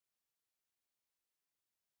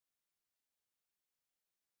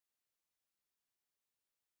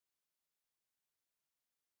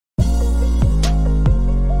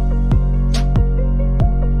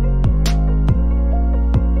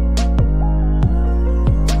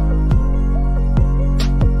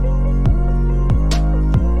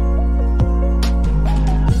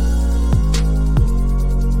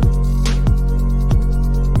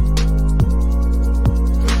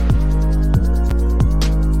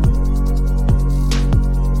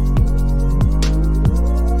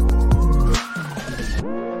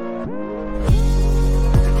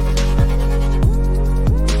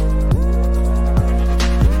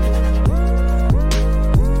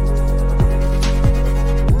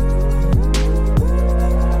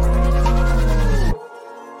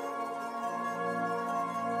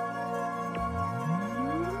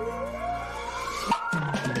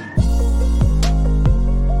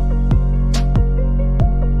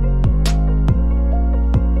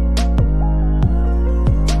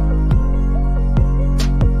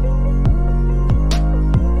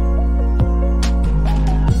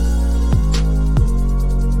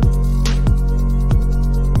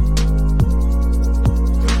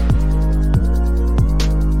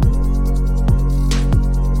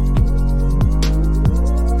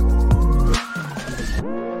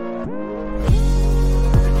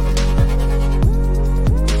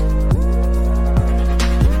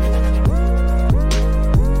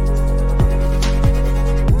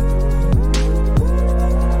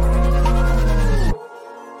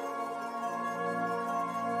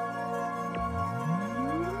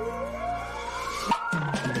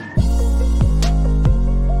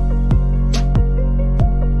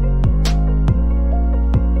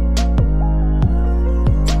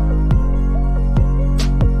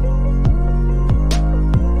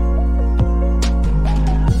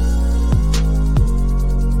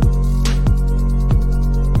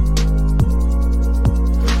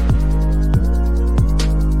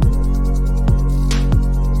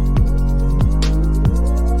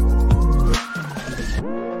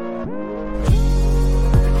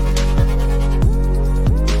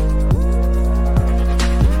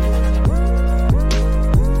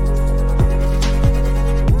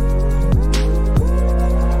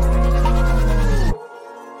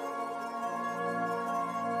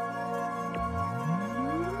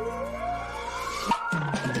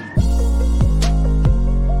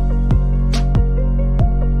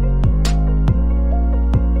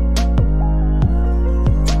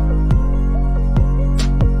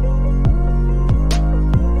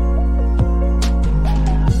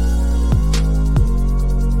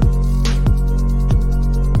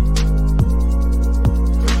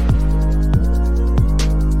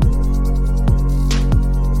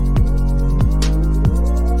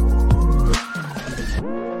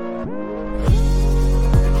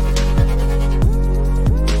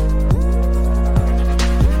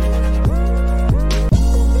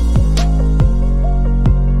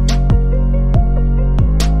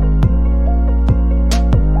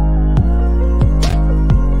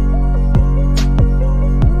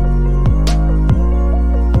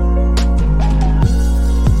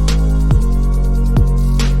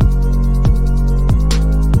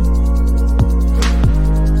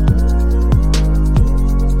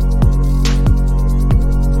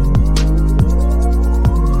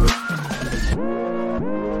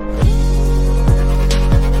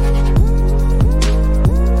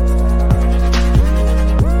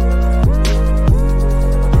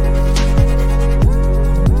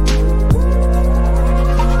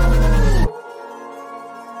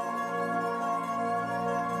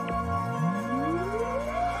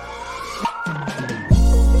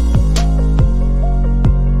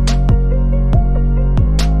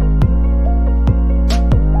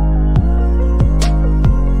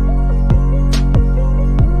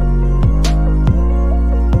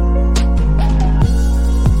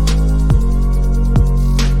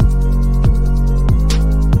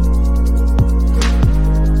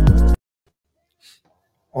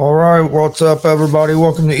All right, what's up, everybody?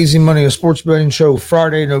 Welcome to Easy Money, a sports betting show,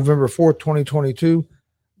 Friday, November 4th, 2022.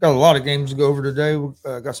 Got a lot of games to go over today. We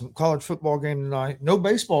got some college football game tonight. No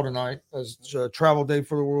baseball tonight, as it's a travel day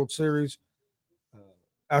for the World Series.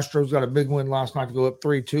 Astros got a big win last night to go up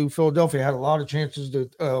 3-2. Philadelphia had a lot of chances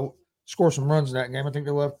to score some runs in that game. I think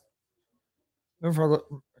they left, I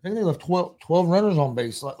think they left 12 runners on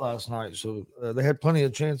base last night. So they had plenty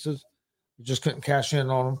of chances. Just couldn't cash in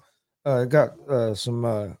on them. Got some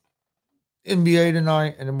NBA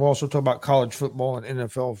tonight, and then we'll also talk about college football and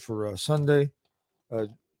NFL for Sunday. Uh,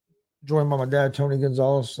 Joined by my dad, Tony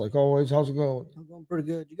Gonzalez, like always. How's it going? I'm going pretty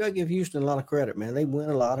good. You got to give Houston a lot of credit, man. They win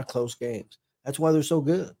a lot of close games. That's why they're so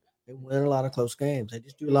good. They win a lot of close games. They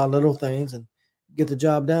just do a lot of little things and get the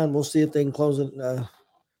job done. We'll see if they can close it.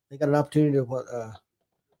 They got an opportunity to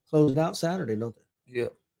close it out Saturday, don't they? Yeah,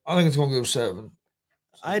 I think it's going to go seven.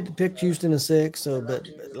 I had to pick Houston in six, but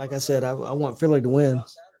like I said, I want Philly to win.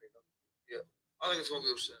 Yeah, I think it's going to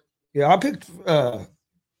go seven. Yeah, I picked.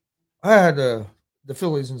 I had the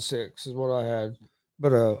Phillies in six is what I had,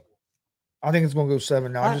 but I think it's going to go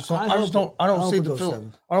seven now. I just don't. I don't see the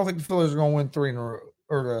Phillies. I don't think the Phillies are going to win three in a row,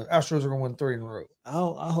 or the Astros are going to win three in a row.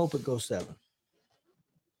 I hope it goes seven.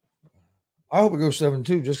 I hope it goes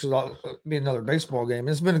 7-2 just because it'll be another baseball game.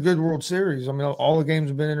 It's been a good World Series. I mean, all the games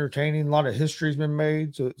have been entertaining. A lot of history's been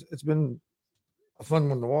made. So it's been a fun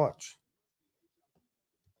one to watch.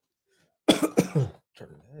 Turn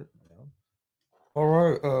the head down. All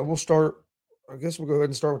right. We'll start. I guess we'll go ahead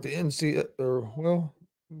and start with the NC. Well,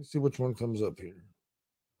 let me see which one comes up here.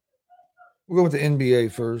 We'll go with the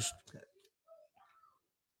NBA first.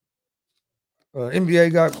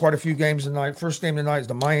 NBA got quite a few games tonight. First game tonight is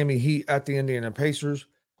the Miami Heat at the Indiana Pacers.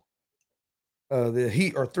 The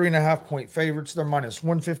Heat are 3.5 point favorites. They're minus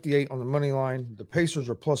 158 on the money line. The Pacers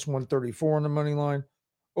are plus 134 on the money line.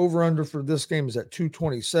 Over under for this game is at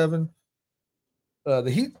 227. The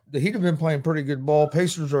Heat have been playing pretty good ball.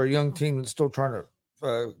 Pacers are a young team that's still trying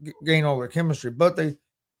to gain all their chemistry, but they've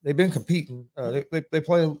been competing. They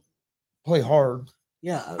play hard.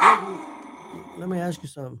 Yeah. Let me ask you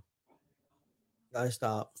something. Guys,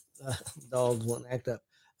 stop. Dogs want to act up.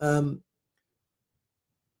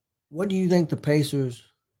 What do you think the Pacers?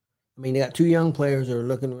 I mean, they got two young players that are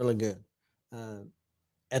looking really good.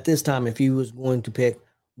 At this time, if you was going to pick,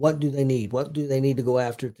 what do they need? What do they need to go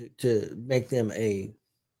after to make them a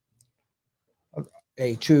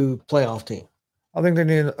true playoff team? I think they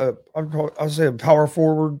need I'd say a power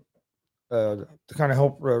forward to kind of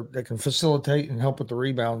help. They can facilitate and help with the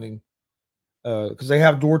rebounding because they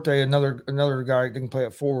have Duarte, another guy that can play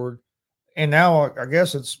it forward, and now I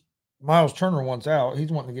guess it's Miles Turner wants out.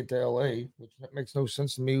 He's wanting to get to LA, which makes no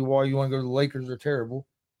sense to me. Why you want to go to the Lakers? They're terrible.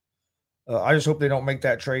 I just hope they don't make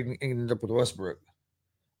that trade and end up with Westbrook.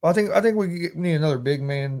 But I think we need another big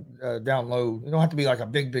man down low. You don't have to be like a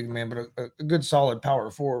big man, but a good solid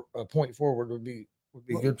point forward would be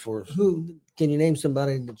Well, good for us. who can you name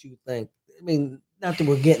somebody that you think? I mean, not that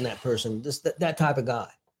we're getting that person, just that type of guy.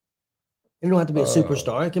 It don't have to be a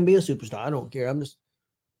superstar. It can be a superstar. I don't care. I'm just.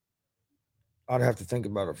 I'd have to think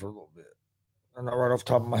about it for a little bit. I'm not right off the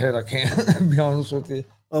top of my head. I can't be honest with you.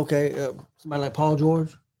 Okay, somebody like Paul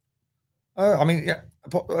George. I mean, yeah.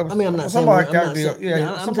 I mean, I'm not saying somebody like I'm that not would saying, be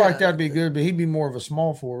yeah. I'm Somebody like saying, that would be good, but he'd be more of a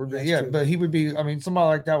small forward. But that's yeah, true. but he would be. I mean, somebody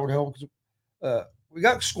like that would help. 'Cause, we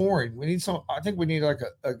got scoring. We need some. I think we need like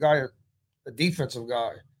a guy, a defensive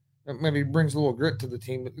guy that maybe brings a little grit to the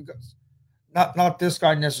team. Not this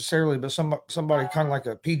guy necessarily, but somebody kind of like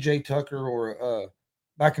a PJ Tucker or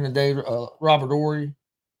back in the day Robert Ory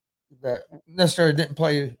that necessarily didn't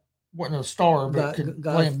play, wasn't a star, but Guy, could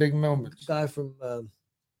guy, play in big moments. guy from.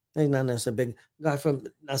 He's not necessarily big. Guy from.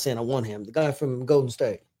 Not saying I want him. The guy from Golden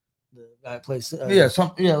State. The guy that plays. Yeah,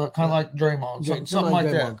 kind of like Draymond, something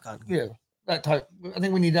like that. Draymond kind of. Yeah, that type. I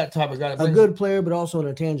think we need that type of guy. That A brings, good player, but also an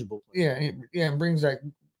intangible player. and brings that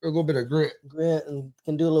a little bit of grit. Grit and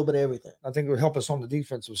can do a little bit of everything. I think it would help us on the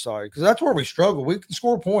defensive side because that's where we struggle. We can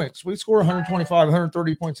score points. We score 125,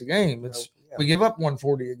 130 points a game. We give up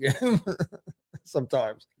 140 a game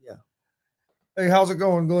sometimes. Yeah. Hey, how's it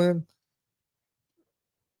going, Glenn?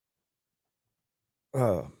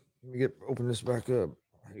 Let me open this back up.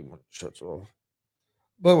 I hate when it shuts off.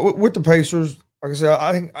 But with the Pacers, like I said,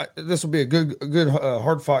 I think this will be a good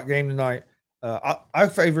hard fought game tonight. I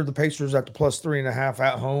favor the Pacers at the plus 3.5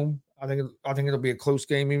 at home. I think it'll be a close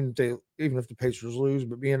game, even if the Pacers lose.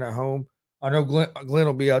 But being at home, I know Glenn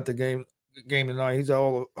will be at the game tonight. He's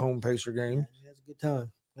all home Pacer game. He has a good time.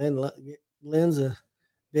 And Lynn's a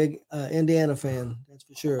big Indiana fan, that's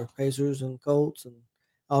for sure. Pacers and Colts and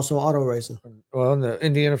also auto racing. Well, and the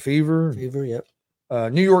Indiana Fever. Fever, yep.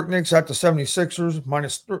 New York Knicks at the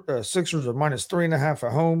 76ers, Sixers are minus 3.5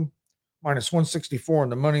 at home, minus 164 on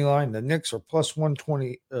the money line. The Knicks are plus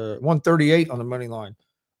 138 on the money line.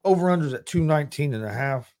 Over-unders at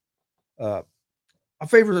 219.5. I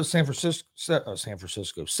favor the San Francisco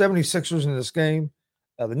 76ers in this game.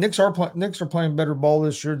 The Knicks are playing better ball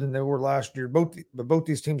this year than they were last year. Both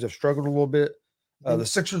these teams have struggled a little bit. The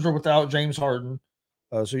Sixers are without James Harden,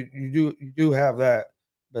 so you do have that.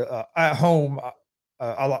 But at home,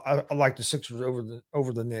 I like the Sixers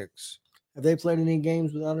over the Knicks. Have they played any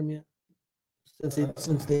games without him yet?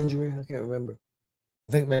 Since the injury, I can't remember.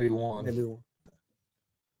 I think maybe one.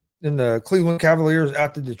 Then the Cleveland Cavaliers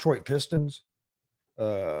at the Detroit Pistons.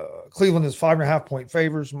 Cleveland is 5.5 point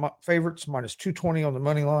favorites, minus 220 on the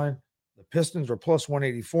money line. The Pistons are plus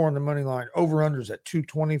 184 on the money line. Over-unders at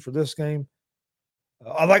 220 for this game.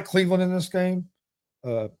 I like Cleveland in this game.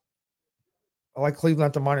 I like Cleveland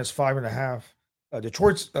at the minus 5.5.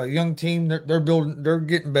 Detroit's a young team. They're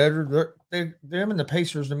getting better. Them and the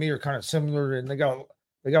Pacers to me are kind of similar, and they got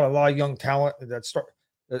a lot of young talent that's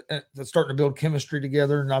starting to build chemistry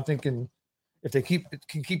together. And I'm thinking if they can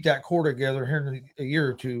keep that core together here in a year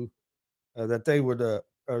or two, that they're going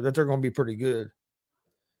to be pretty good.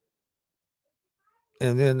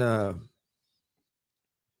 And then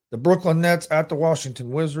the Brooklyn Nets at the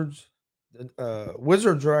Washington Wizards. The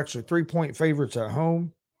Wizards are actually 3-point favorites at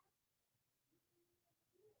home.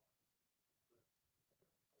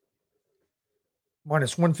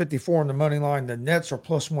 Minus 154 on the money line. The Nets are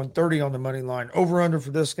plus 130 on the money line. Over-under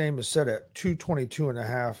for this game is set at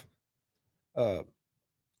 222.5.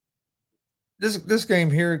 This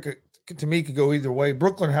game here, to me, could go either way.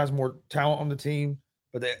 Brooklyn has more talent on the team,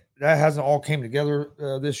 but that hasn't all came together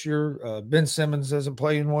this year. Ben Simmons isn't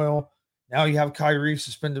playing well. Now you have Kyrie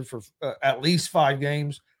suspended for at least 5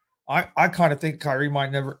 games. I kind of think Kyrie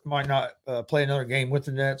might not play another game with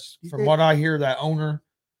the Nets. From what I hear, that owner,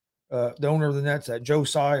 the owner of the Nets, that Joe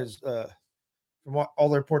Tsai, is from what all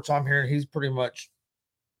the reports I'm hearing, he's pretty much.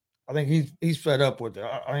 I think he's fed up with it.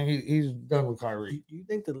 I mean, he's done with Kyrie. Do you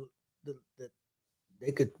think that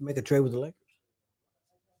they could make a trade with the Lakers?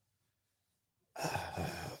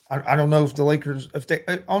 I don't know if the Lakers, I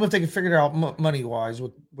don't know if they can figure it out money wise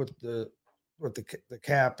with the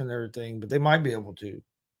cap and everything, but they might be able to.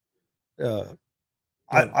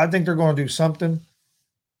 I think they're going to do something.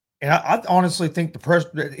 And I honestly think the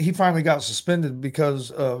pressure, he finally got suspended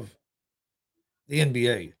because of the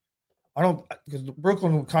NBA. Because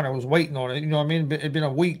Brooklyn kind of was waiting on it. You know what I mean? It'd been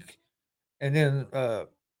a week. And then the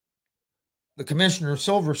commissioner,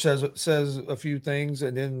 Silver, says a few things.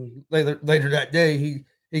 And then later that day,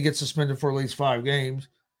 he gets suspended for at least 5 games.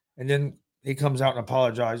 And then he comes out and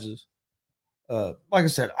apologizes. Like I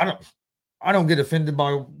said, I don't get offended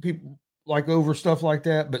by people like over stuff like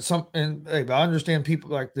that, but I understand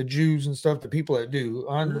people like the Jews and stuff, the people that do, you know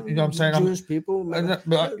what I'm saying? Jewish people, we're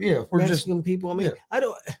Mexican just people. I mean,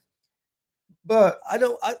 yeah.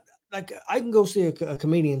 I can go see a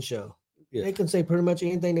comedian show. Yeah. They can say pretty much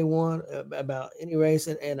anything they want about any race,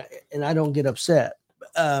 and I don't get upset.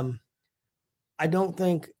 I don't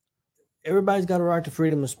think everybody's got a right to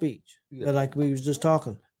freedom of speech. Yeah. Like we was just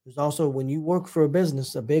talking. There's also, when you work for a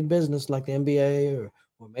big business like the NBA or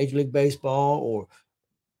Major League Baseball, or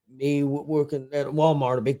me working at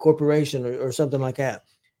Walmart, a big corporation, or something like that.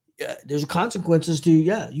 Yeah, there's consequences to you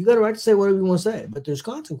got a right to say whatever you want to say, but there's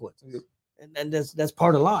consequences, and that's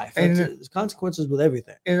part of life. There's consequences with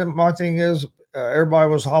everything. And my thing is, everybody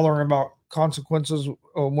was hollering about consequences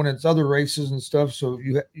when it's other races and stuff. So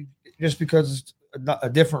you just because it's a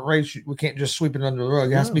different race, we can't just sweep it under the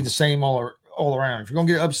rug. It has to be the same all around. If you're gonna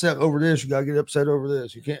get upset over this, you gotta get upset over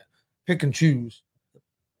this. You can't pick and choose.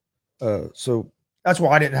 So that's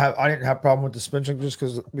why I didn't have a problem with the suspension, just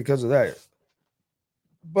because of that.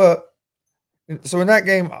 But so in that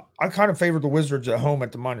game, I kind of favored the Wizards at home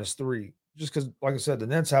at the -3, just because, like I said, the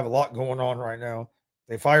Nets have a lot going on right now.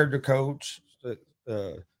 They fired the coach.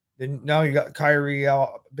 Then now you got Kyrie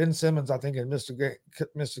out. Ben Simmons, I think, had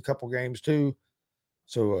missed a couple games too.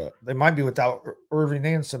 So they might be without Irving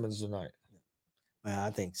and Simmons tonight. Well, I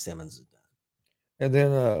think Simmons is done. And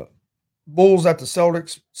then Bulls at the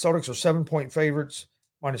Celtics. Celtics are 7-point favorites,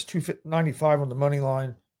 -295 on the money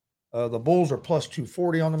line. The Bulls are plus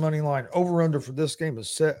 240 on the money line. Over under for this game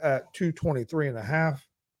is set at 223.5.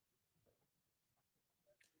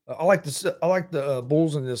 I like the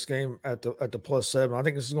Bulls in this game at the +7. I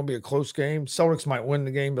think this is going to be a close game. Celtics might win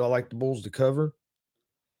the game, but I like the Bulls to cover.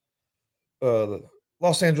 The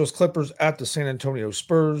Los Angeles Clippers at the San Antonio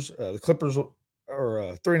Spurs. The Clippers are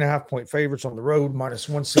 3.5-point favorites on the road,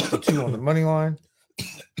 -162 on the money line.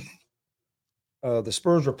 The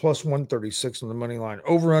Spurs are plus 136 on the money line.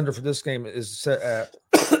 Over under for this game is set at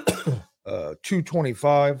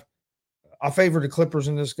 225. I favor the Clippers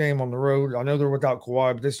in this game on the road. I know they're without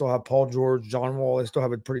Kawhi, but they still have Paul George, John Wall. They still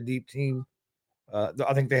have a pretty deep team.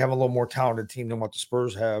 I think they have a little more talented team than what the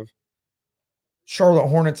Spurs have. Charlotte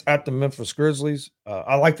Hornets at the Memphis Grizzlies.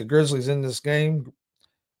 I like the Grizzlies in this game,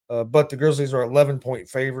 but the Grizzlies are 11-point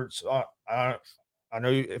favorites. I know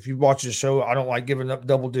if you watch the show, I don't like giving up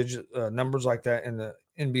double-digit numbers like that in the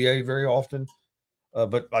NBA very often,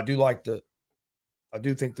 but I do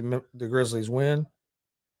think the Grizzlies win.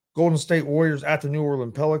 Golden State Warriors at the New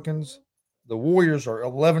Orleans Pelicans. The Warriors are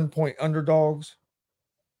 11-point underdogs.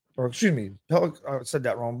 Or excuse me, I said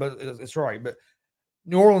that wrong, but it's right. But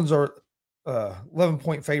New Orleans are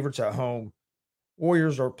 11-point favorites at home.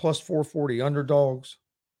 Warriors are plus 440 underdogs.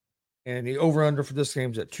 And the over-under for this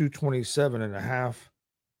game is at 227.5.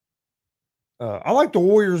 I like the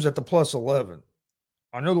Warriors at the plus 11.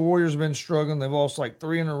 I know the Warriors have been struggling. They've lost like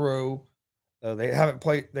 3 in a row. They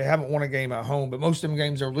haven't won a game at home, but most of them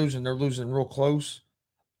games they're losing real close.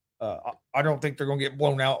 I don't think they're going to get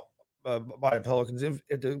blown out by the Pelicans. If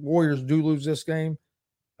the Warriors do lose this game,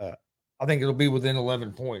 I think it'll be within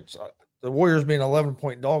 11 points. The Warriors being an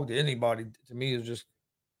 11-point dog to anybody, to me, is just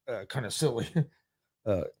kind of silly.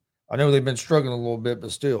 I know they've been struggling a little bit,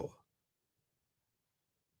 but still.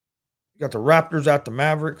 You got the Raptors at the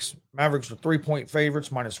Mavericks. Mavericks are 3-point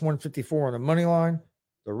favorites, minus 154 on the money line.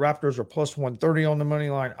 The Raptors are plus 130 on the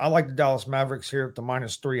money line. I like the Dallas Mavericks here at the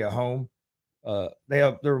minus 3 at home.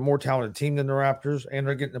 They're a more talented team than the Raptors, and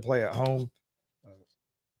they're getting to play at home.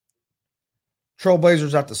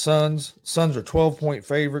 Trailblazers at the Suns. Suns are 12-point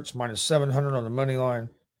favorites, minus 700 on the money line.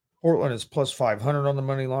 Portland is plus 500 on the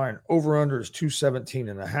money line. Over-under is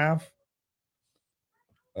 217.5.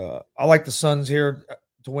 I like the Suns here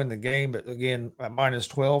to win the game, but again, at minus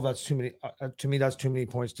 12, that's too many. To me, that's too many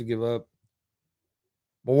points to give up.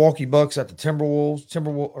 Milwaukee Bucks at the Timberwolves.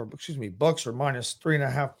 Bucks are minus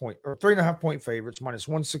 3.5 point favorites, minus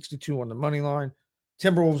 162 on the money line.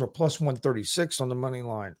 Timberwolves are plus 136 on the money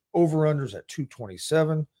line. Over-unders at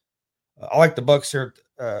 227. I like the Bucks here.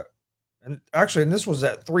 And this was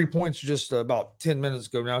at 3 points just about 10 minutes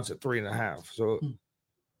ago. Now it's at 3.5. So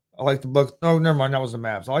I like the Bucks. No, never mind. That was the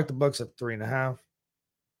Mavs. I like the Bucks at 3.5.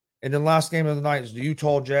 And then last game of the night is the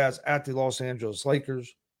Utah Jazz at the Los Angeles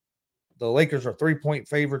Lakers. The Lakers are 3-point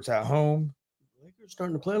favorites at home. Lakers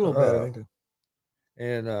starting to play a little better, ain't they?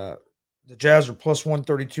 And the Jazz are plus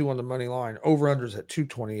 132 on the money line. Over-unders at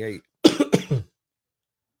 228.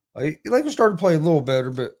 Lakers started to play a little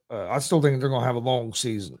better, but I still think they're going to have a long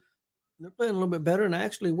season. They're playing a little bit better, and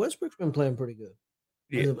actually Westbrook's been playing pretty good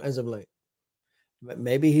as of late. But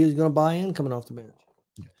maybe he's going to buy in coming off the bench.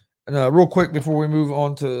 And real quick before we move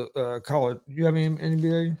on to college, do you have any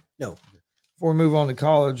NBA? No. Before we move on to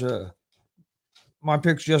college, my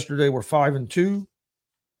picks yesterday were 5-2.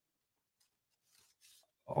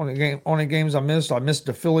 On the games I missed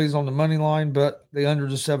the Phillies on the money line, but they under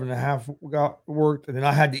the 7.5 got worked. And then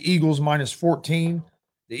I had the Eagles minus 14.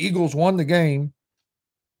 The Eagles won the game,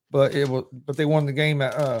 but they won the game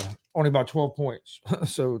at only by 12 points.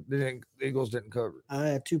 So the Eagles didn't cover. I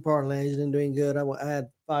had 2 parlays, didn't doing good. I had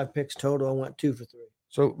 5 picks total. I went 2 for 3.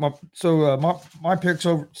 So my picks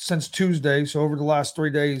over since Tuesday. So over the last 3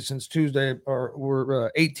 days since Tuesday were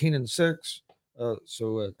 18-6.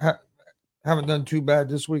 Haven't done too bad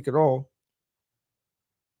this week at all.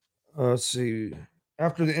 Let's see.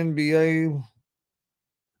 After the NBA,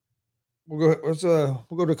 we'll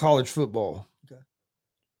go to college football.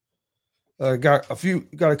 Okay.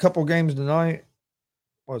 Got a couple games tonight.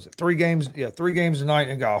 What was it? 3 games? Yeah, 3 games tonight,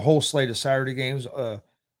 and got a whole slate of Saturday games.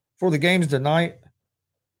 For the games tonight,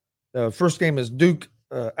 the first game is Duke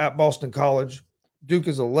at Boston College. Duke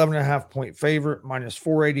is 11.5-point favorite, minus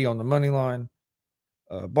 480 on the money line.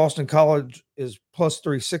 Boston College is plus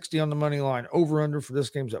 360 on the money line. Over-under for this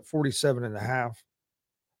game is at 47.5.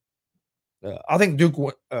 I think Duke.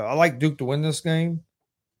 I like Duke to win this game.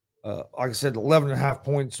 Like I said, 11.5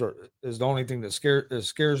 points is the only thing that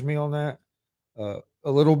scares me on that a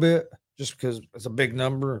little bit, just because it's a big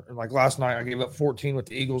number. And like last night, I gave up 14 with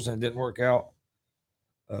the Eagles and it didn't work out.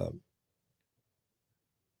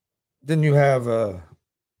 Then you have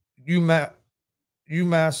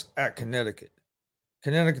UMass at Connecticut.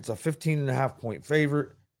 Connecticut's a 15.5-point favorite,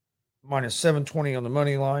 minus 720 on the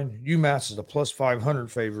money line. UMass is a plus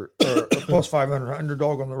 500 favorite, or a plus 500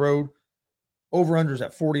 underdog on the road. Over-unders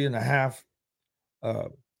at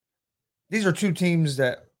 40.5. These are 2 teams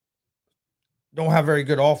that don't have very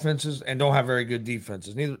good offenses and don't have very good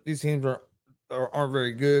defenses. These teams aren't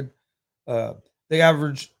very good. They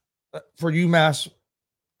average for UMass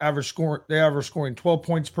average scoring 12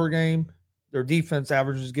 points per game. Their defense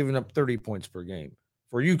averages giving up 30 points per game.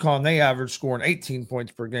 For UConn, they average scoring 18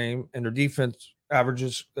 points per game, and their defense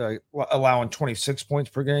averages allowing 26 points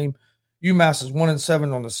per game. UMass is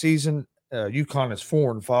 1-7 on the season. UConn is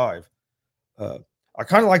 4-5. I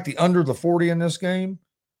kind of like the under the 40 in this game,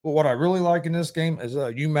 but what I really like in this game is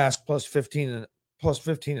UMass plus 15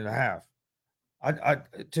 and a half.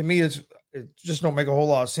 To me, it just don't make a whole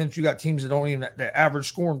lot of sense. You got teams that don't even the average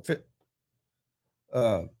scoring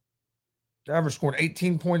the average scoring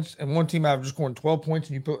 18 points, and one team average scoring 12 points,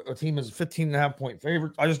 and you put a team as a 15.5-point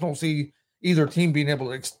favorite. I just don't see either team being able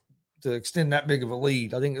to extend that big of a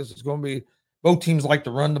lead. I think this is going to be both teams like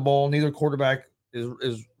to run the ball. Neither quarterback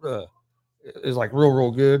is like real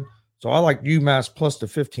good. So I like UMass plus the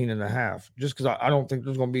 15.5, just because I don't think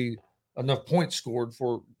there's going to be enough points scored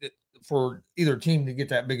for either team to get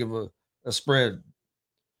that big of a spread.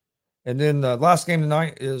 And then the last game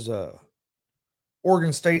tonight is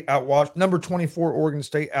Oregon State at number 24 Oregon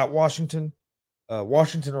State at Washington.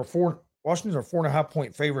 Washington are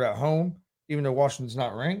 4.5-point favorite at home, even though Washington's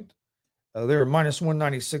not ranked. They're minus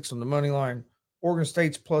 196 on the money line. Oregon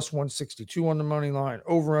State's plus 162 on the money line.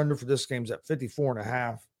 Over under for this game's at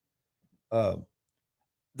 54.5.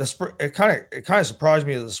 The spread it kind of surprised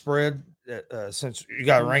me at the spread since you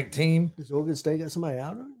got a ranked team. Does Oregon State got somebody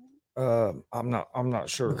out on it? I'm not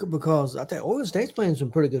sure, because I think Oregon State's playing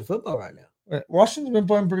some pretty good football right now. Washington's been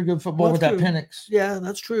playing pretty good football with that Penix. Yeah,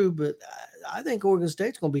 that's true, but I think Oregon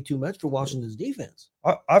State's going to be too much for Washington's defense.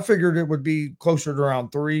 I figured it would be closer to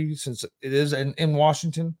around 3 since it is in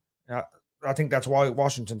Washington. I think that's why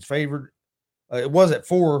Washington's favored. It was at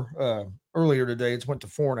 4 earlier today. It's went to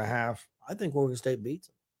 4.5. I think Oregon State beats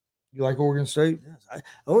them. You like Oregon State? Yes.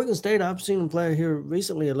 Oregon State, I've seen them play here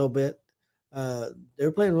recently a little bit.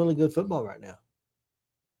 They're playing really good football right now.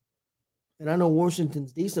 And I know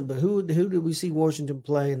Washington's decent, but who did we see Washington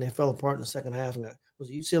play and they fell apart in the second half? And was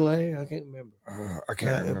it UCLA? I can't remember. I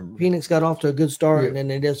can't remember. Phoenix got off to a good start, and then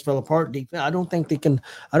they just fell apart deep. I don't think they can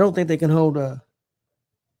hold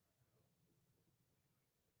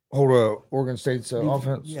Oregon State's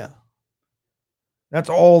offense. Yeah. That's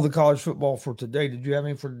all the college football for today. Did you have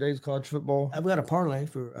any for today's college football? I've got a parlay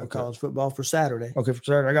for college football for Saturday. Okay, for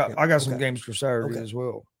Saturday. I got some games for Saturday as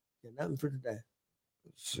well. Yeah, nothing for today.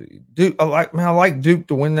 Let's see. Duke, I like Duke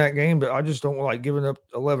to win that game, but I just don't like giving up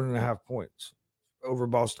 11.5 points over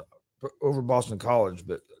Boston College,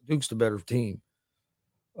 but Duke's the better team.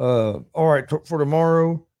 All right, for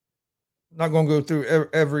tomorrow, I'm not going to go through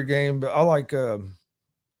every game, but I like a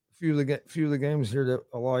few of the games here that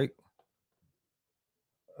I like.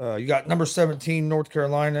 You got number 17 North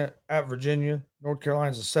Carolina at Virginia. North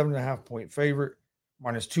Carolina's a 7.5-point favorite,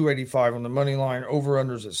 minus 285 on the money line. Over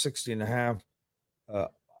unders at 60.5.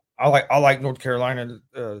 I like North Carolina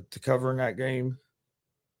to cover in that game.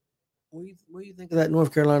 What do you think of that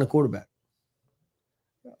North Carolina quarterback?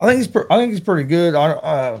 I think he's pretty good.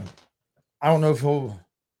 I don't know if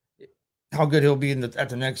how good he'll be at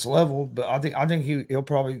the next level, but I think he'll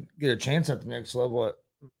probably get a chance at the next level.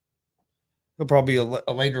 He'll probably be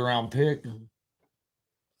a later round pick.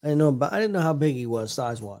 I didn't know how big he was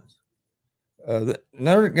size wise.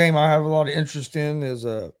 Another game I have a lot of interest in is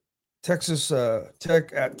Texas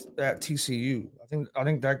Tech at TCU. I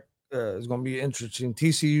think that is going to be interesting.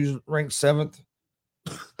 TCU's ranked 7th.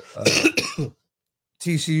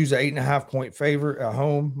 TCU's an 8.5-point favorite at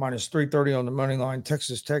home, minus 330 on the money line.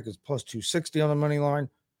 Texas Tech is plus 260 on the money line.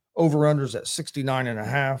 Over unders at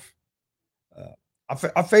 69.5.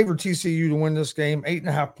 I favor TCU to win this game.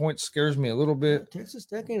 8.5 points scares me a little bit. Texas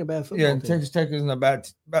Tech ain't a bad football team. Texas Tech isn't a bad.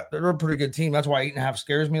 They're a pretty good team. That's why 8.5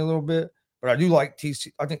 scares me a little bit. But I do like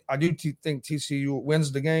TCU. I do think TCU wins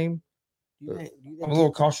the game. Do you think I'm a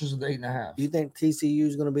little cautious of the 8.5. Do you think TCU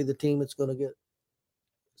is going to be the team that's going to get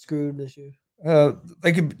screwed this year?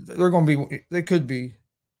 They could be.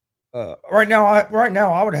 Right now,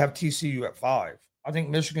 I would have TCU at 5. I think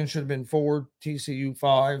Michigan should have been 4, TCU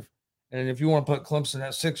 5. And if you want to put Clemson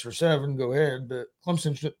at 6 or 7, go ahead. But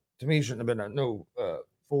Clemson shouldn't have been at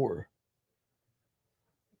 4.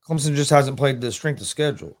 Clemson just hasn't played the strength of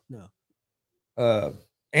schedule. No.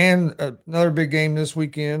 And another big game this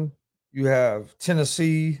weekend, you have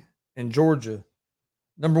Tennessee and Georgia.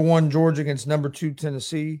 Number 1 Georgia against number 2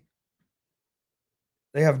 Tennessee.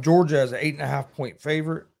 They have Georgia as an 8.5-point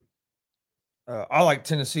favorite. I like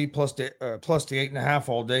Tennessee plus the 8.5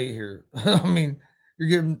 all day here. I mean,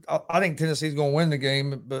 I think Tennessee's going to win the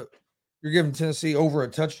game, but you're giving Tennessee over a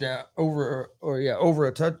touchdown, giving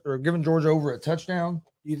Georgia over a touchdown.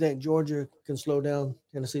 Do you think Georgia can slow down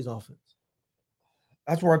Tennessee's offense?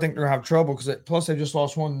 that's where I think they're gonna have trouble because plus they just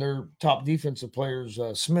lost one of their top defensive players,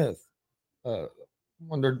 Smith, one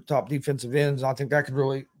of their top defensive ends. I think that could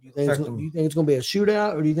really affect them. Do you think it's going to be a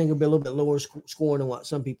shootout, or do you think it'll be a little bit lower scoring than what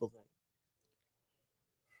some people think?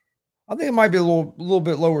 I think it might be a little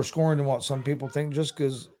bit lower scoring than what some people think, just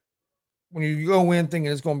because when you go in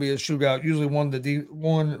thinking it's going to be a shootout, usually one of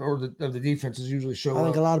the defenses usually show up. I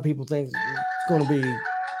think a lot of people think it's going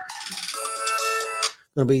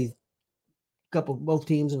to be both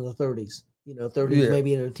teams in the 30s. 30s,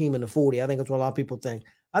 maybe in a team in the 40. I think that's what a lot of people think.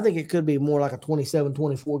 I think it could be more like a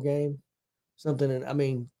 27-24 game,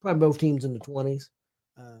 something. Probably both teams in the 20s.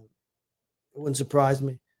 It wouldn't surprise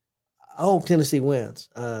me. I hope Tennessee wins.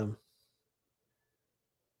 I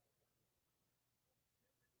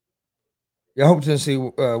hope Tennessee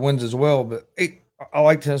wins as well, but I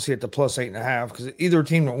like Tennessee at the plus 8.5 because either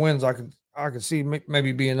team that wins, I could see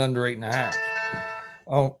maybe being under 8.5.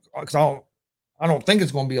 I don't think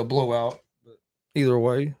it's going to be a blowout, but either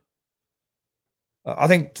way, I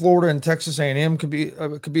think Florida and Texas A&M could be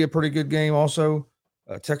a pretty good game. Also,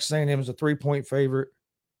 Texas A&M is a 3-point favorite.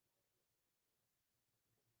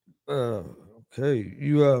 Okay,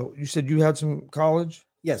 you said you had some college.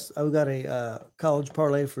 Yes, I've got a college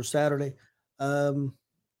parlay for Saturday. Got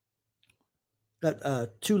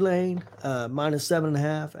Tulane minus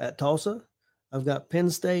 7.5 at Tulsa. I've got Penn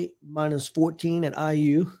State minus 14 at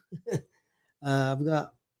IU. I've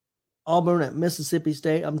got Auburn at Mississippi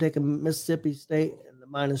State. I'm taking Mississippi State and the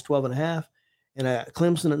minus 12.5. And I got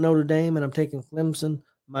Clemson at Notre Dame, and I'm taking Clemson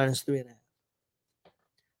minus 3.5.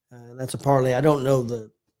 That's a parlay. I don't know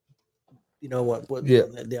the odds.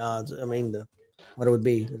 What it would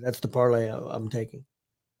be. That's the parlay I'm taking.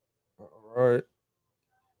 All right.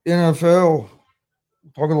 NFL.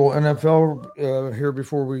 Talk a little NFL here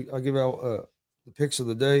before I give out the picks of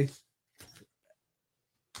the day.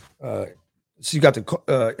 So you got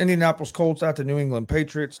the Indianapolis Colts at the New England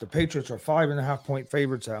Patriots. The Patriots are 5.5-point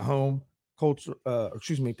favorites at home.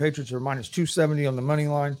 Patriots are minus 270 on the money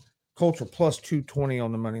line. Colts are plus 220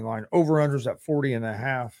 on the money line. Over-unders at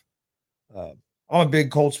 40.5. I'm a big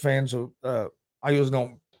Colts fan, so I usually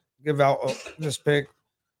don't give out this pick.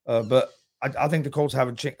 But I think the Colts have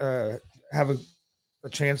a chance.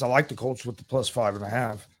 I like the Colts with the plus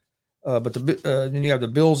 5.5. But then you have the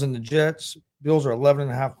Bills and the Jets. Bills are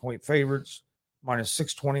 11.5-point favorites, minus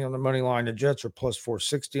 620 on the money line. The Jets are plus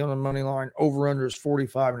 460 on the money line. Over-under is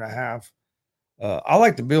 45.5. I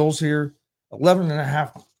like the Bills here.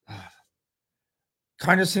 11.5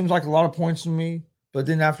 kind of seems like a lot of points to me. But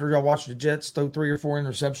then after I watched the Jets throw 3 or 4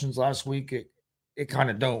 interceptions last week, it kind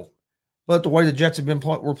of don't. But the way the Jets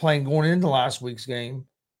were playing going into last week's game,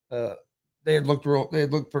 they had looked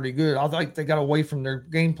pretty good. I think they got away from their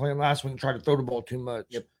game plan last week and tried to throw the ball too much.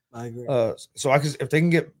 Yep, I agree. So if they can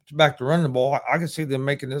get back to running the ball, I can see them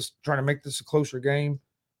trying to make this a closer game.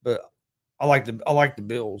 But I like the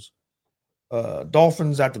Bills.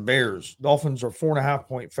 Dolphins at the Bears. Dolphins are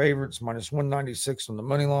 4.5-point favorites, minus 196 on the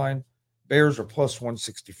money line. Bears are plus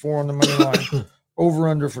 164 on the money line. Over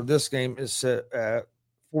under for this game is set at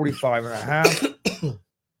 45.5.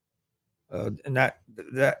 And that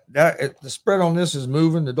the spread on this is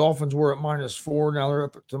moving. The Dolphins were at minus 4. Now they're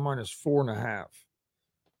up to minus 4.5.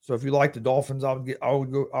 So if you like the Dolphins, I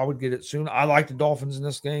would get it soon. I like the Dolphins in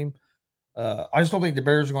this game. I just don't think the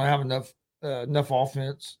Bears are going to have enough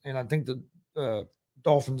offense, and I think the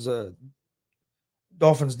Dolphins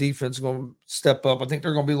defense is going to step up. I think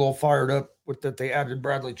they're going to be a little fired up with that they added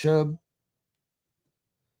Bradley Chubb.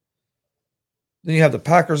 Then you have the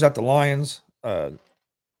Packers at the Lions.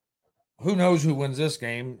 Who knows who wins this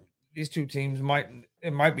game? These two teams might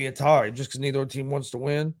be a tie just because neither team wants to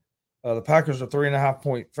win. The Packers are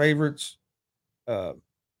 3.5-point favorites. I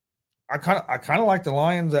kind of like the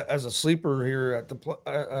Lions as a sleeper here at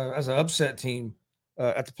as an upset team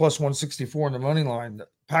at the plus 164 on the money line. The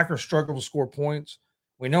Packers struggle to score points.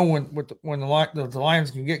 We know when the Lions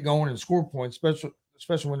can get going and score points,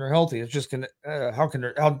 especially when they're healthy. It's just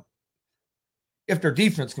if their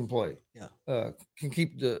defense can play, can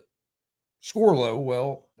keep the score low.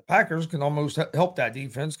 Well, the Packers can almost help that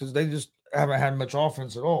defense because they just haven't had much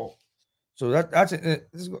offense at all. So that's an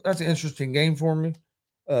interesting game for me.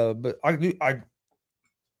 But I do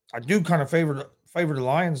kind of favor the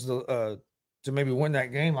Lions to maybe win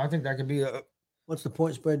that game. I think that could be a. What's the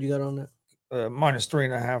point spread you got on that? Minus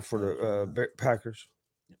 3.5 for the Packers.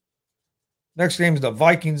 Next game is the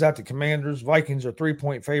Vikings at the Commanders. Vikings are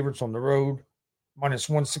 3-point favorites on the road, minus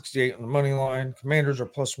 168 on the money line. Commanders are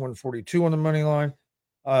plus 142 on the money line.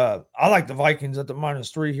 I like the Vikings at the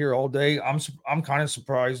minus 3 here all day. I'm kind of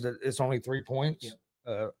surprised that it's only 3 points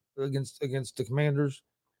against the Commanders.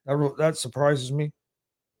 That surprises me.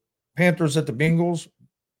 Panthers at the Bengals.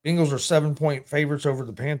 Bengals are 7-point favorites over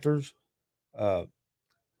the Panthers. The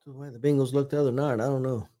way the Bengals looked the other night, I don't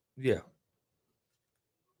know. Yeah.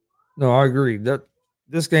 No, I agree. That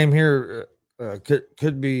this game here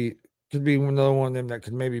could be another one of them that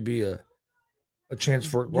could maybe be a chance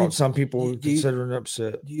for what some people would consider an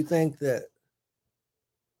upset. Do you think that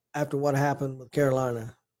after what happened with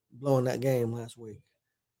Carolina blowing that game last week,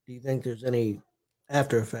 do you think there's any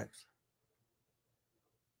after effects?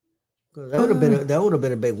 Because that would have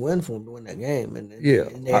been a big win for them to win that game, and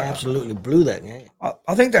they absolutely blew that game.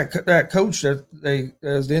 I think that coach that they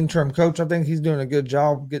as the interim coach, I think he's doing a good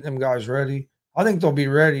job getting them guys ready. I think they'll be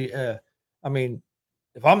ready. I mean,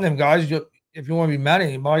 if I'm them guys, if you want to be mad at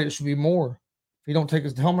anybody, it should be more. If he don't take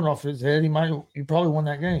his helmet off his head, he probably won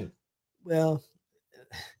that game. Well,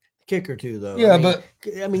 kicker too, though.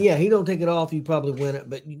 Yeah, he don't take it off, you probably win it,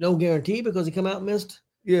 but no guarantee because he come out and missed.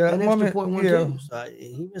 Yeah, an extra point one too. So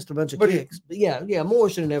he missed a bunch of kicks. But Moore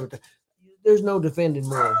should have never. There's no defending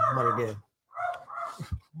Moore what he did.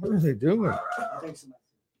 What are they doing?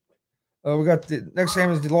 We got the next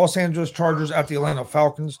game is the Los Angeles Chargers at the Atlanta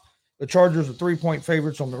Falcons. The Chargers are 3-point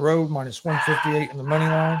favorites on the road, minus 158 on the money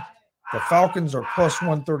line. The Falcons are plus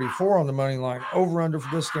 134 on the money line. Over under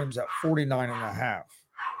for this game is at 49.5.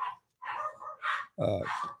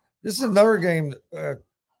 This is another game.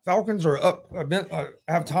 Falcons are up a bit.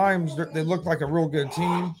 Have times they look like a real good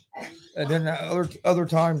team, and then other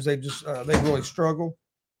times they just they really struggle.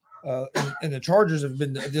 And the Chargers have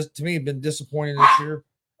been to me been disappointing this year.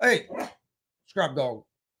 Hey, scrap dog,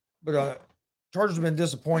 but Chargers have been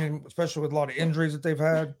disappointing, especially with a lot of injuries that they've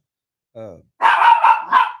had.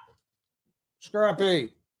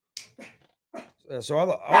 Scrappy. So I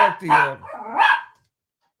like the.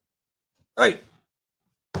 Hey,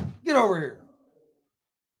 get over here.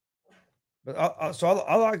 But I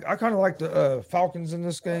kind of like the Falcons in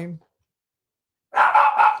this game.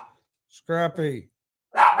 Scrappy.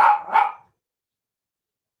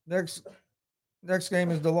 Next game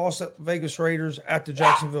is the Las Vegas Raiders at the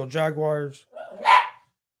Jacksonville Jaguars.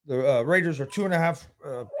 The Raiders are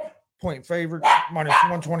 2.5 point favorites, minus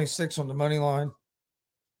 126 on the money line.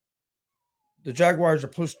 The Jaguars are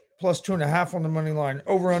plus 2.5 on the money line.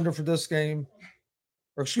 Over under for this game.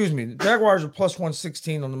 Or excuse me, the Jaguars are plus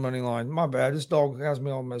 116 on the money line. My bad. This dog has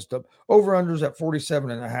me all messed up. Over unders at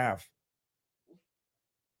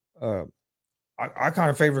 47.5. I kind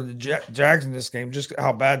of favor the Jags in this game, just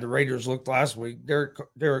how bad the Raiders looked last week. Derek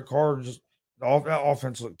Carr, that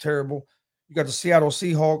offense looked terrible. You got the Seattle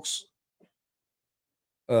Seahawks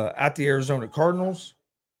at the Arizona Cardinals.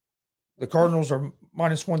 The Cardinals are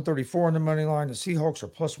minus 134 on the money line. The Seahawks are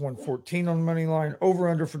plus 114 on the money line. Over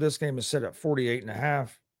under for this game is set at 48.5.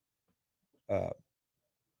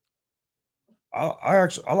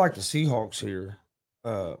 I like the Seahawks here.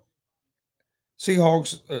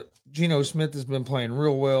 Seahawks, Geno Smith has been playing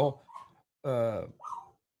real well. The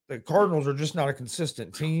Cardinals are just not a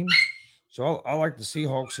consistent team. So I like the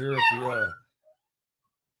Seahawks here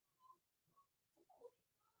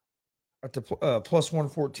at the plus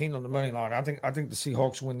 114 on the money line. I think the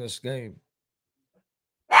Seahawks win this game.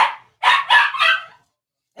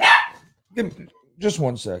 Give me just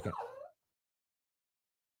 1 second.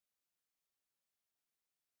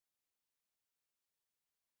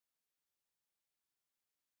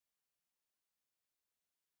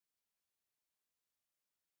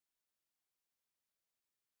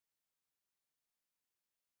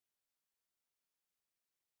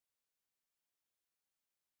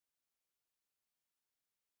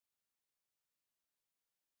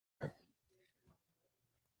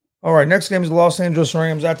 All right, next game is the Los Angeles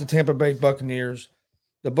Rams at the Tampa Bay Buccaneers.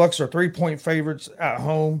 The Bucs are 3-point favorites at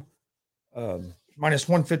home, minus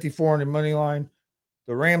 154 on the money line.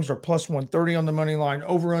 The Rams are plus 130 on the money line.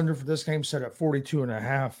 Over under for this game set at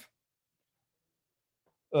 42.5.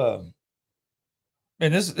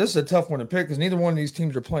 And this is a tough one to pick because neither one of these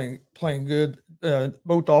teams are playing good.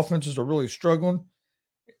 Both offenses are really struggling.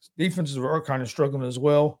 Defenses are kind of struggling as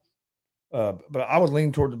well. But I would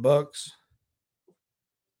lean toward the Bucs.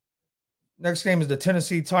 Next game is the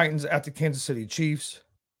Tennessee Titans at the Kansas City Chiefs.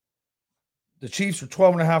 The Chiefs are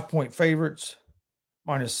 12.5 point favorites,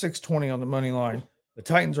 minus 620 on the money line. The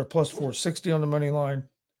Titans are plus 460 on the money line.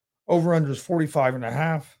 Over under is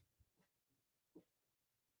 45.5.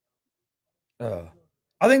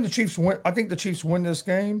 I think the Chiefs win. I think the Chiefs win this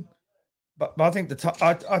game, but I think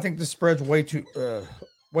I think the spread's way too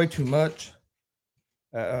much.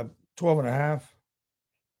 12.5.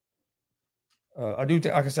 I do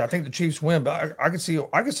think, like I said, I think the Chiefs win, but I can see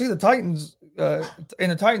the Titans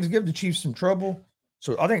and the Titans give the Chiefs some trouble.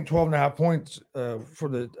 So I think 12.5 points for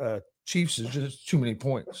the Chiefs is just too many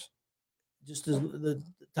points. just as the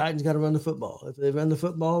Titans got to run the football. If they run the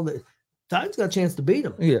football, the Titans got a chance to beat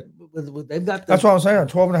them. Yeah. They've got. That's what I'm saying.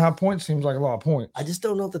 12.5 points seems like a lot of points. I just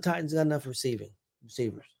don't know if the Titans got enough receivers.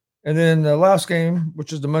 And then the last game,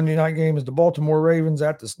 which is the Monday night game, is the Baltimore Ravens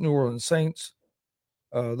at the New Orleans Saints.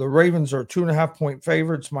 The Ravens are 2.5 point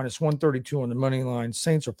favorites, minus 132 on the money line.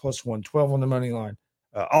 Saints are plus 112 on the money line.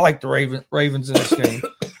 I like the Ravens in this game.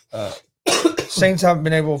 Saints haven't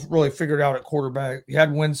been able to really figure it out at quarterback. You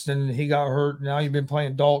had Winston, he got hurt. Now you've been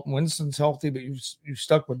playing Dalton. Winston's healthy, but you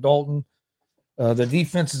stuck with Dalton. The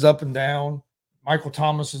defense is up and down. Michael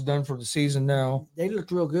Thomas is done for the season now. They looked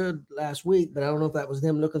real good last week, but I don't know if that was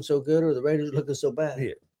them looking so good or the Raiders looking so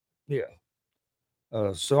bad. Yeah.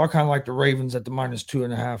 So I kind of like the Ravens at the minus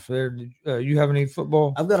 2.5 there. You have any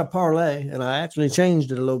football? I've got a parlay, and I actually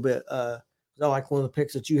changed it a little bit. I like one of the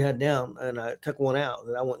picks that you had down, and I took one out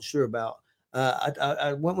that I wasn't sure about.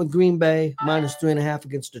 I went with Green Bay minus 3.5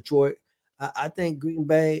 against Detroit. I think Green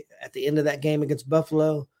Bay at the end of that game against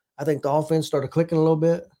Buffalo, I think the offense started clicking a little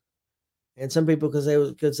bit. And some people could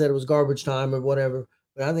say it was garbage time or whatever,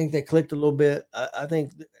 but I think they clicked a little bit. I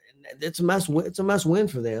think it's a must win. It's a must win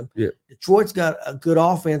for them. Yeah. Detroit's got a good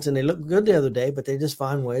offense, and they looked good the other day, but they just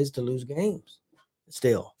find ways to lose games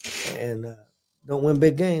still, and don't win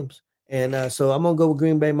big games. And so I'm gonna go with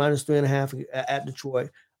Green Bay minus 3.5 at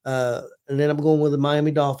Detroit, and then I'm going with the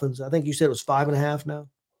Miami Dolphins. I think you said it was 5.5 now.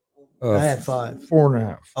 I had 5.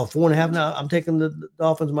 4.5. Oh, 4.5 now. I'm taking the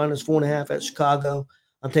Dolphins minus 4.5 at Chicago.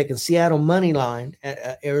 I'm taking Seattle money line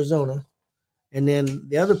at Arizona. And then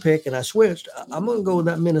the other pick, and I switched, I'm going to go with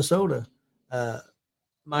that Minnesota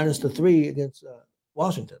minus the 3 against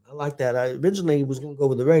Washington. I like that. I originally was going to go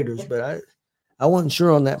with the Raiders, but I wasn't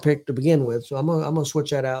sure on that pick to begin with. So I'm going to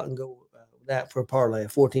switch that out and go with that for a parlay, a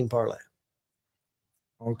 14 parlay.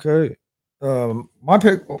 Okay. My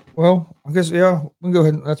pick, well, I guess, yeah, we can go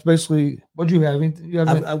ahead. That's basically what you have.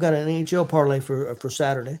 I've got an NHL parlay for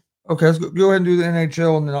Saturday. Okay, let's go ahead and do the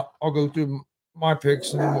NHL, and then I'll go through my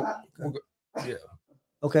picks. And then we'll go. Yeah.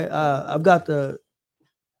 Okay. I've got the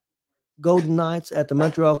Golden Knights at the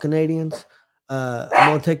Montreal Canadiens. I'm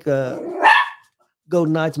going to take the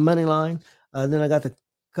Golden Knights money line. Then I got the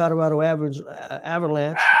Colorado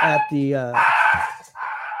Avalanche at the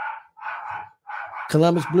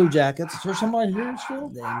Columbus Blue Jackets. Is there somebody here still?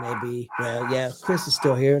 They may be. Well, yeah, Chris is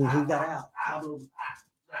still here, and he got out.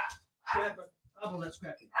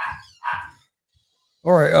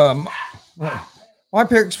 All right. My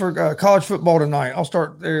picks for college football tonight. I'll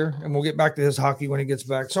start there, and we'll get back to his hockey when he gets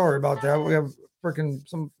back. Sorry about that. We have a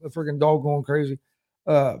freaking dog going crazy.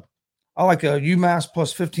 I like a UMass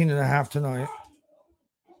plus 15.5 tonight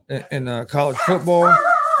in college football.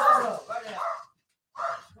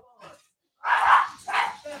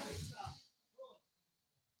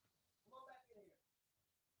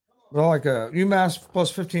 But I like UMass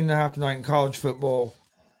plus 15.5 tonight in college football.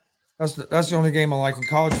 That's the only game I like in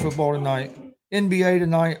college football tonight. NBA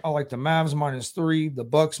tonight, I like the Mavs minus 3, the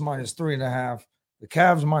Bucks minus 3.5, the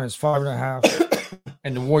Cavs minus 5.5,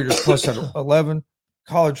 and the Warriors plus at 11.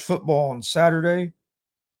 College football on Saturday,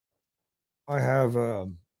 I have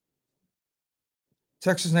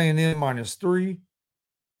Texas A&M minus 3,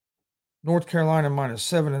 North Carolina minus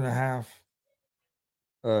 7.5,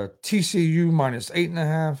 TCU minus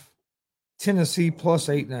 8.5, Tennessee plus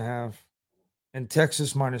 8.5, and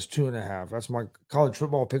Texas minus 2.5. That's my college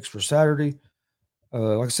football picks for Saturday.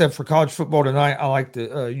 Like I said, for college football tonight, I like the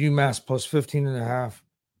UMass plus 15.5.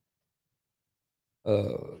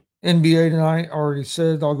 NBA tonight, I already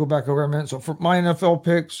said. I'll go back over a minute. So for my NFL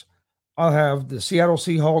picks, I'll have the Seattle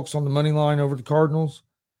Seahawks on the money line over the Cardinals.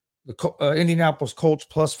 The Indianapolis Colts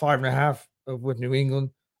plus 5.5 with New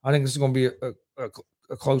England. I think this is going to be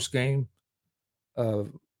a close game.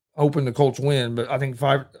 Hoping the Colts win, but I think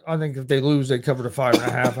if they lose, they cover the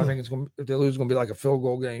 5.5. I think if they lose, it's going to be like a field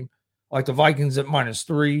goal game. I like the Vikings at minus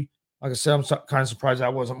 3. Like I said, I'm kind of surprised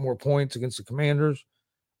that wasn't more points against the Commanders.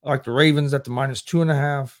 I like the Ravens at the minus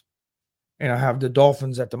 2.5, and I have the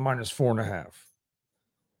Dolphins at the minus 4.5.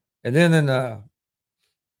 And then I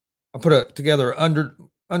put together an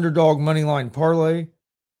underdog money line parlay.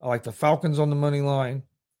 I like the Falcons on the money line,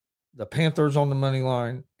 the Panthers on the money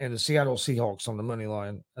line, and the Seattle Seahawks on the money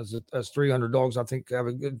line. As 3 underdogs, I think have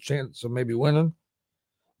a good chance of maybe winning.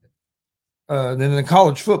 Then in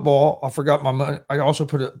college football, I forgot my money. I also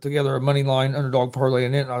put together a money line underdog parlay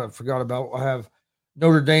in it. I forgot about. I have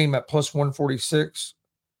Notre Dame at plus 146,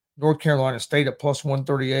 North Carolina State at plus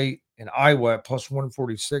 138, and Iowa at plus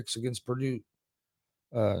 146 against Purdue.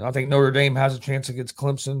 I think Notre Dame has a chance against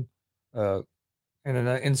Clemson. And then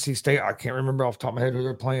NC State, I can't remember off the top of my head who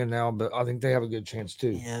they're playing now, but I think they have a good chance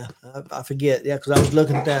too. Yeah, I forget. Yeah, because I was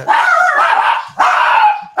looking at that.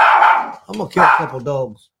 I'm gonna kill a couple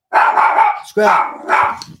dogs.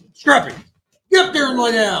 Scrappy, get up there and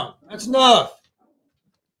lay down. That's enough.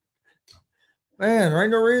 Man, there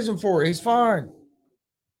ain't no reason for it. He's fine.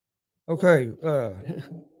 Okay. I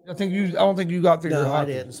don't think you got through your No, I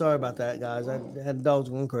hockey. didn't. Sorry about that, guys. I had dogs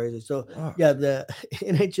going crazy. So Ah. yeah, the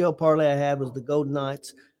NHL parlay I had was the Golden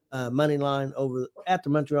Knights money line over at the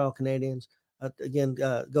Montreal Canadiens. Again,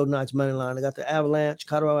 Golden Knights money line. I got the Avalanche,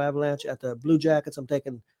 Colorado Avalanche at the Blue Jackets. I'm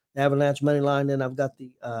taking the Avalanche money line. Then I've got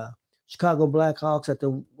the Chicago Blackhawks at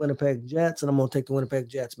the Winnipeg Jets, and I'm going to take the Winnipeg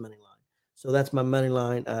Jets money line. So that's my money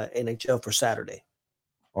line NHL for Saturday.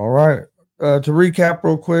 All right. To recap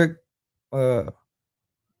real quick,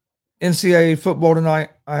 NCAA football tonight,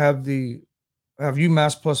 I have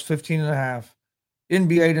UMass plus 15.5.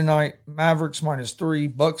 NBA tonight, Mavericks -3,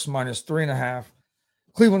 Bucks -3.5.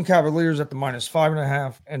 Cleveland Cavaliers at the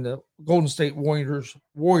 -5.5, and the Golden State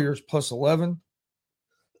Warriors plus 11.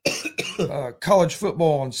 College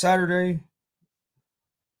football on Saturday,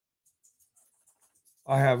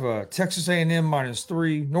 I have Texas A&M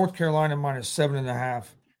 -3, North Carolina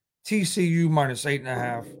 -7.5, TCU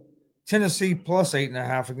 -8.5, Tennessee plus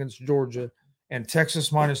 8.5 against Georgia, and Texas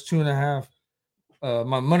 -2.5.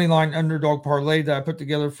 My money line underdog parlay that I put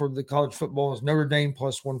together for the college football is Notre Dame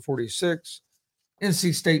plus 146,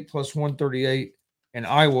 NC State plus 138, and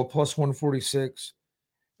Iowa plus 146.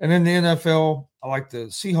 And then the NFL, I like the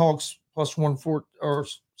Seahawks plus 140, or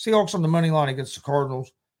Seahawks on the money line against the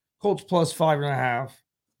Cardinals, Colts plus 5.5,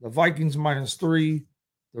 the Vikings -3,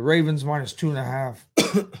 the Ravens -2.5,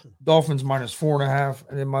 Dolphins -4.5,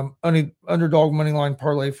 and then my underdog money line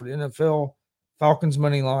parlay for the NFL, Falcons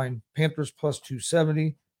money line, Panthers plus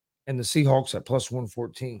 270, and the Seahawks at plus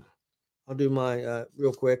 114. I'll do my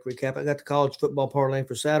real quick recap. I got the college football parlay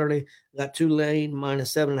for Saturday. I got Tulane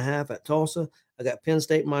 -7.5 at Tulsa. I got Penn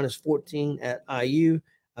State -14 at IU.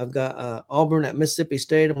 I've got Auburn at Mississippi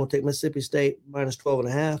State. I'm going to take Mississippi State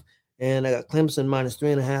 -12.5. And I got Clemson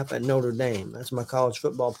 -3.5 at Notre Dame. That's my college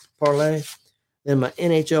football parlay. Then my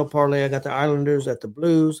NHL parlay, I got the Islanders at the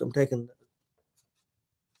Blues. I'm taking.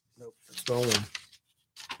 Nope, that's the wrong one.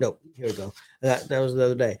 Nope, here we go. That was the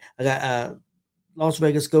other day. I got Las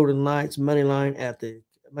Vegas Golden Knights money line at the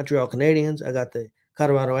Montreal Canadiens. I got the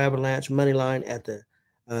Colorado Avalanche money line at the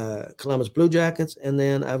Columbus Blue Jackets. And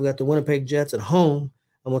then I've got the Winnipeg Jets at home.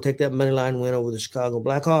 I'm going to take that money line win over the Chicago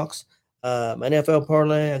Blackhawks. My NFL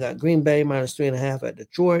parlay, I got Green Bay -3.5 at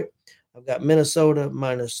Detroit. I've got Minnesota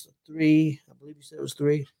 -3. I believe you said it was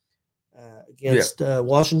 3 against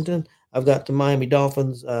Washington. I've got the Miami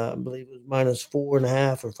Dolphins, I believe it was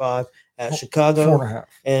 -4.5 or 5 at Chicago. 4.5.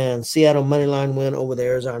 And Seattle money line win over the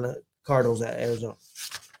Arizona Cardinals at Arizona.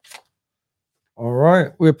 All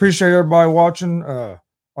right. We appreciate everybody watching.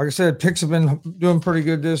 Like I said, picks have been doing pretty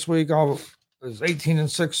good this week. I was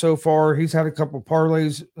 18-6 so far. He's had a couple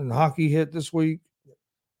parlays in hockey hit this week.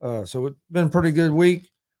 So it's been a pretty good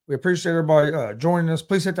week. We appreciate everybody joining us.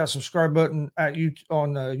 Please hit that subscribe button on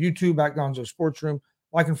YouTube at Gonzo Sports Room.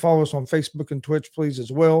 Like and follow us on Facebook and Twitch, please,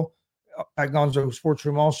 as well, at Gonzo Sports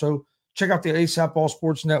Room. Also, check out the ASAP All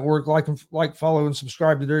Sports Network. Like, follow, and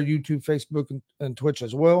subscribe to their YouTube, Facebook, and Twitch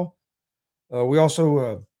as well. We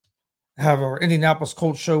also have our Indianapolis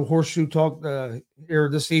Colts show, Horseshoe Talk, here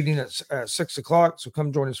this evening at 6 o'clock. So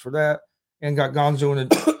come join us for that. And got Gonzo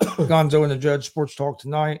and the Judge Sports Talk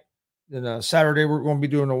tonight. Then Saturday, we're going to be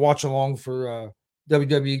doing a watch along for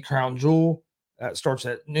WWE Crown Jewel. That starts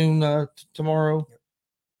at noon tomorrow.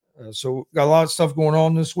 So got a lot of stuff going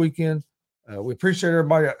on this weekend. We appreciate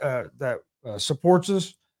everybody that supports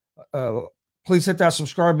us. Please hit that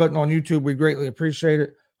subscribe button on YouTube. We greatly appreciate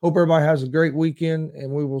it. Hope everybody has a great weekend,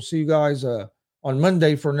 and we will see you guys on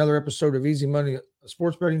Monday for another episode of Easy Money, a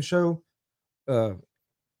sports betting show.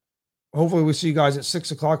 Hopefully we see you guys at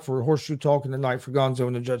 6 o'clock for Horseshoe Talk and the night for Gonzo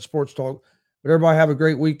and the Judge Sports Talk. But everybody have a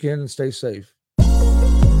great weekend and stay safe.